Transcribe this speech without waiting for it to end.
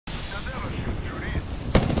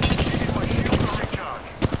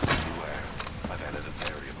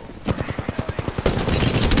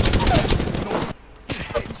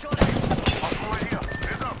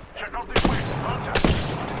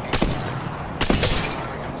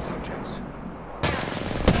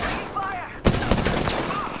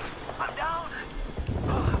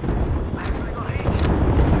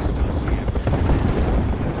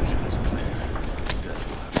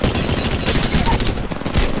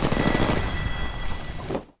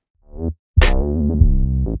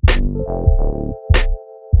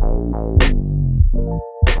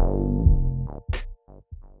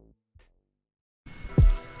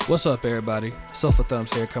What's up everybody, Sulfur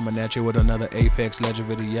Thumbs here coming at you with another Apex Legend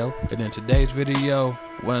video. And in today's video,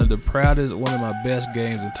 one of my best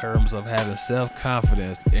games in terms of having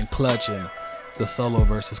self-confidence in clutching the solo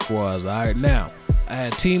versus squads. Alright, now, I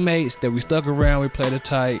had teammates that we stuck around, we played it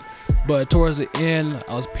tight, but towards the end,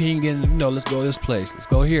 I was pinging, let's go this place, let's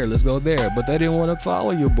go here, let's go there, but they didn't want to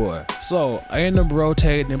follow your boy. So I ended up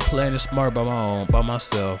rotating and playing it smart by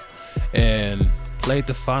myself, and played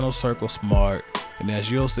the final circle smart. And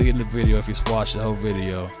as you'll see in the video, if you watch the whole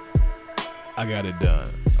video, I got it done.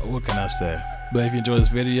 What can I say? But if you enjoyed this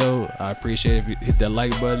video, I appreciate it if you hit that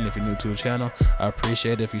like button. If you're new to the channel, I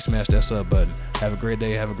appreciate it if you smash that sub button. Have a great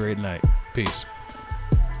day, have a great night. Peace.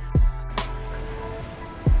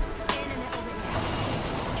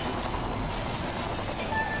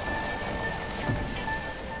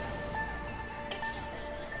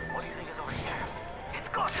 What do you think is over here? It's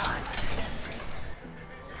go time!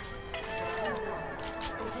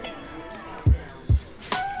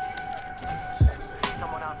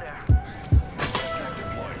 Someone out there.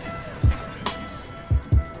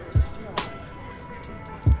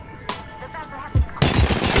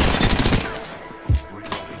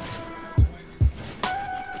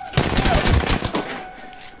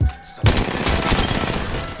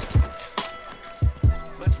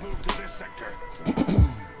 Let's move to this sector.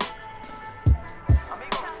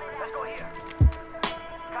 Amigos, let's go here.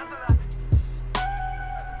 Cancel that.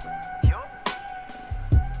 Yo.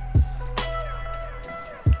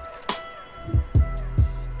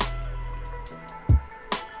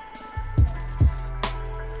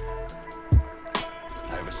 I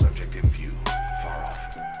have a subject in view, far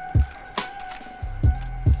off.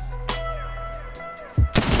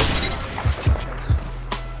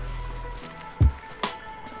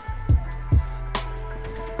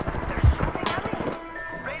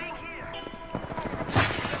 Raiding here.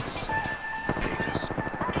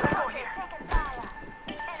 Let's go here.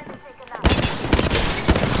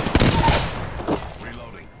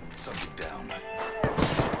 Reloading. Subject down.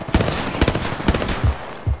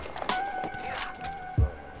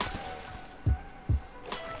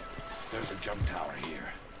 There's a jump tower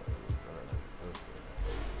here.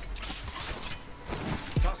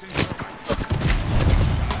 Tossing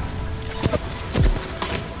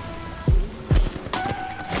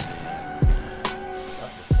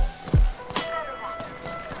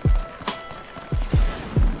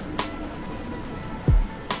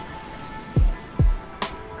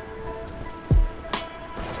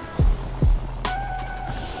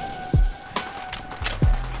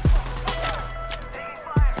Taking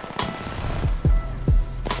fire.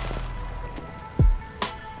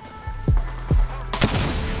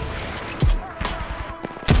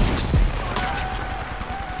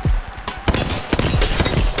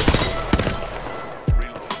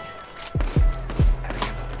 reloading. Adding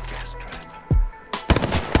another gas trap.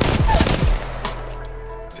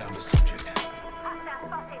 Down to subject.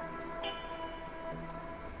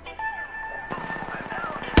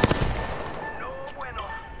 No bueno.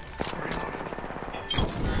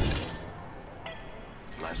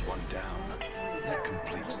 Last one down. That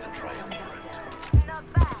completes the triumvirate.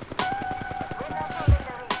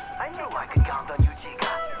 I knew I could count on you, chica.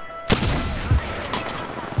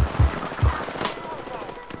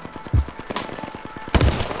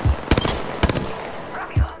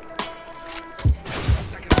 Rápido.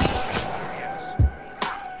 Second fire, yes.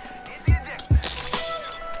 Hit the eject.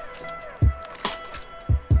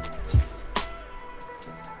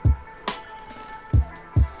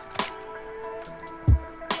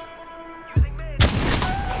 Using mid.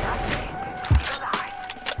 Alive.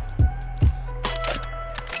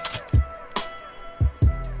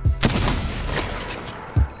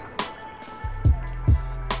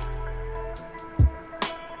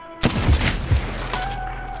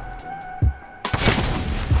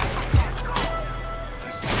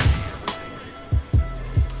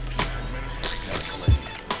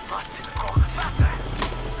 Faster!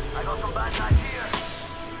 I got some bad guys here.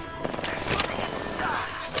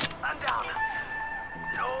 I'm down.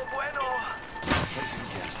 No bueno. Placing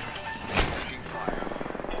gas trap. Taking fire.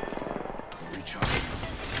 Recharging.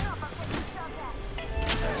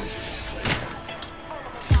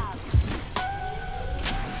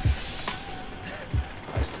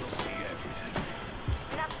 I still see everything.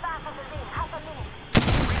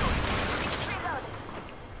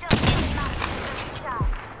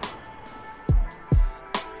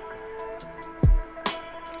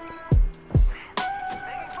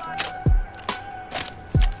 Taking fire.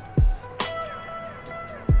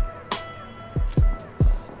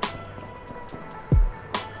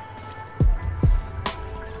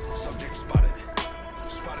 So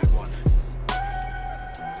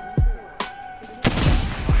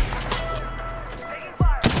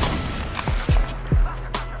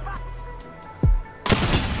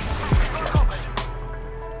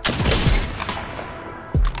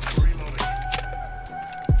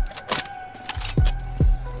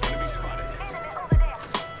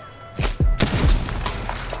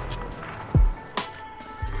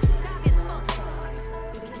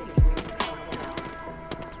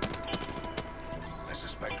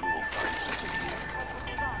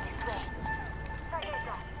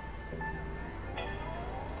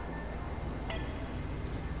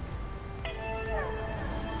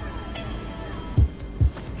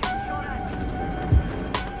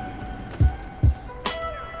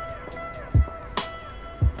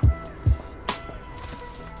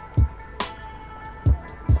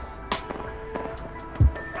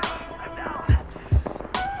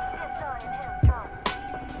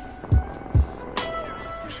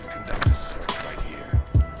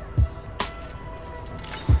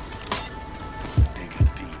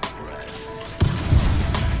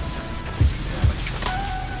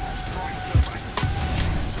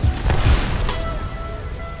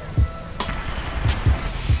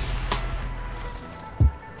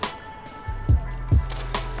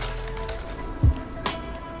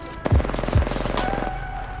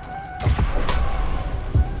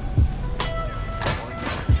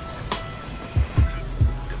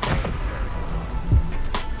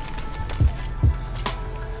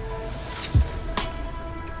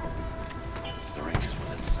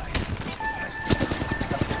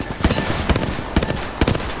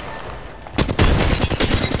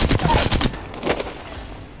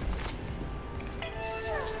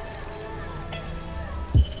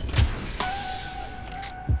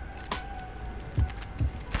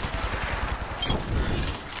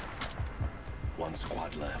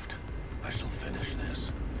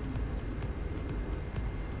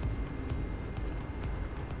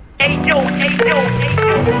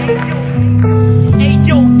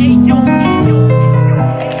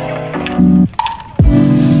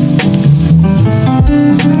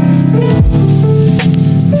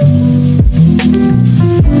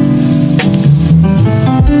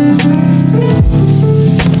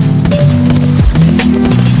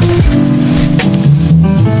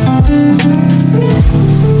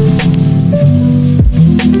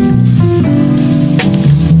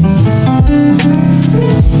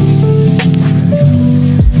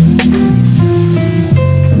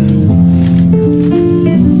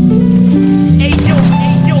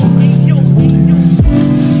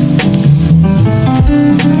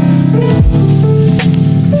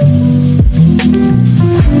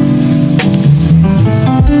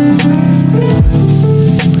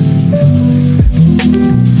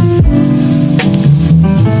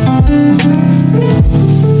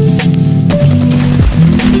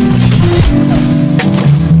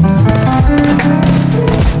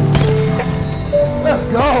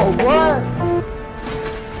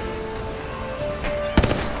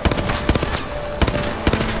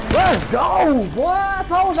Go, boy. I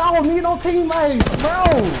told you I don't need no teammates, bro.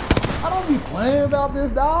 I don't be playing about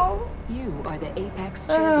this, dog. You are the Apex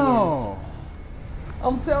champions.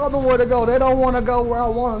 I'm telling them where to go. They don't want to go where I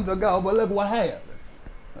want them to go, but look what happened.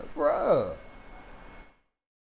 Bruh.